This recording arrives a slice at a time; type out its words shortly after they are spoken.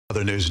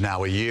Other news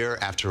now, a year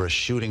after a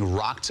shooting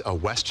rocked a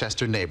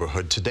Westchester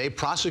neighborhood. Today,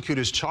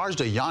 prosecutors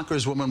charged a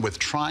Yonkers woman with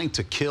trying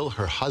to kill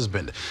her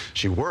husband.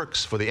 She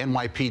works for the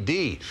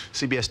NYPD.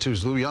 CBS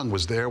 2's Lou Young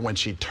was there when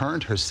she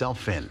turned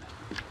herself in.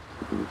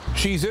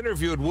 She's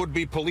interviewed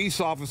would-be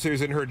police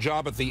officers in her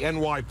job at the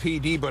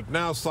NYPD, but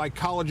now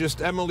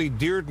psychologist Emily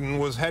Dearden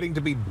was heading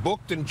to be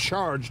booked and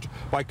charged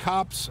by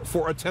cops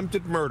for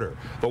attempted murder.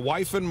 The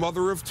wife and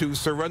mother of two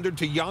surrendered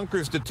to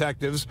Yonkers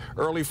detectives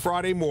early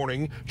Friday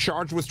morning,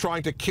 charged with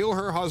trying to kill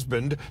her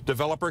husband,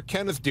 developer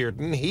Kenneth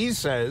Dearden. He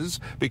says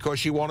because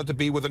she wanted to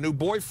be with a new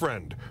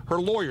boyfriend.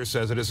 Her lawyer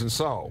says it isn't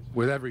so.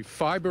 With every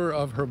fiber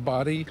of her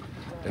body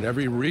and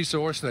every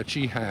resource that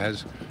she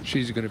has,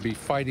 she's going to be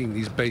fighting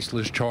these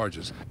baseless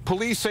charges.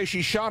 Police say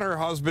she shot her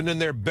husband in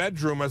their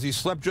bedroom as he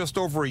slept just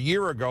over a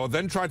year ago,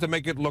 then tried to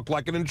make it look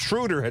like an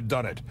intruder had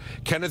done it.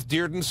 Kenneth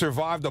Dearden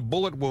survived a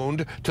bullet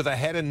wound to the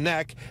head and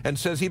neck and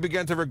says he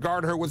began to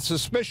regard her with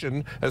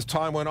suspicion as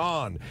time went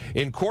on.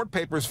 In court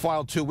papers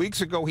filed 2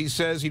 weeks ago, he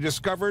says he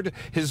discovered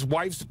his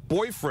wife's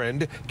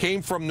boyfriend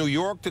came from New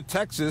York to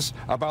Texas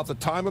about the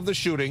time of the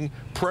shooting,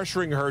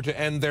 pressuring her to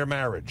end their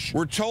marriage.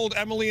 We're told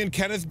Emily and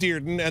Kenneth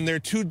Dearden and their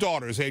two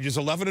daughters, ages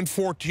 11 and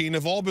 14,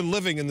 have all been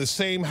living in the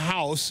same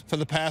house for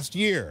the past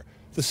year,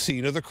 the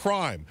scene of the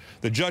crime.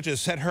 The judge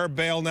has set her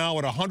bail now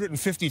at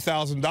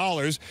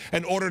 $150,000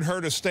 and ordered her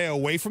to stay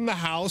away from the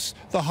house,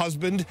 the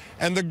husband,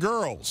 and the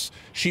girls.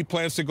 She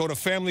plans to go to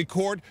family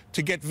court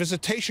to get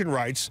visitation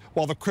rights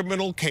while the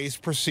criminal case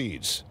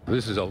proceeds.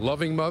 This is a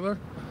loving mother.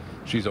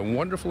 She's a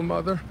wonderful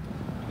mother,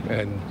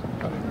 and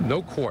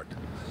no court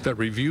that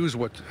reviews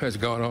what has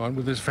gone on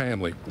with this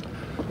family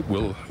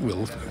will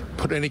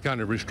put any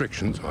kind of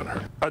restrictions on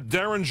her. A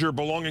Derringer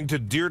belonging to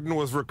Dearden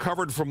was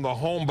recovered from the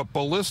home, but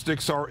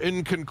ballistics are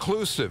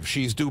inconclusive.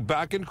 She's due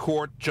back in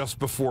court just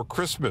before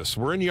Christmas.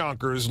 We're in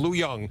Yonkers. Lou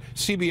Young,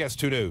 CBS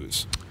 2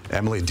 News.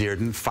 Emily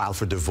Dearden filed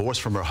for divorce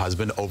from her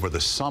husband over the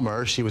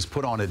summer. She was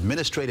put on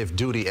administrative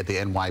duty at the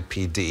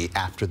NYPD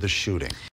after the shooting.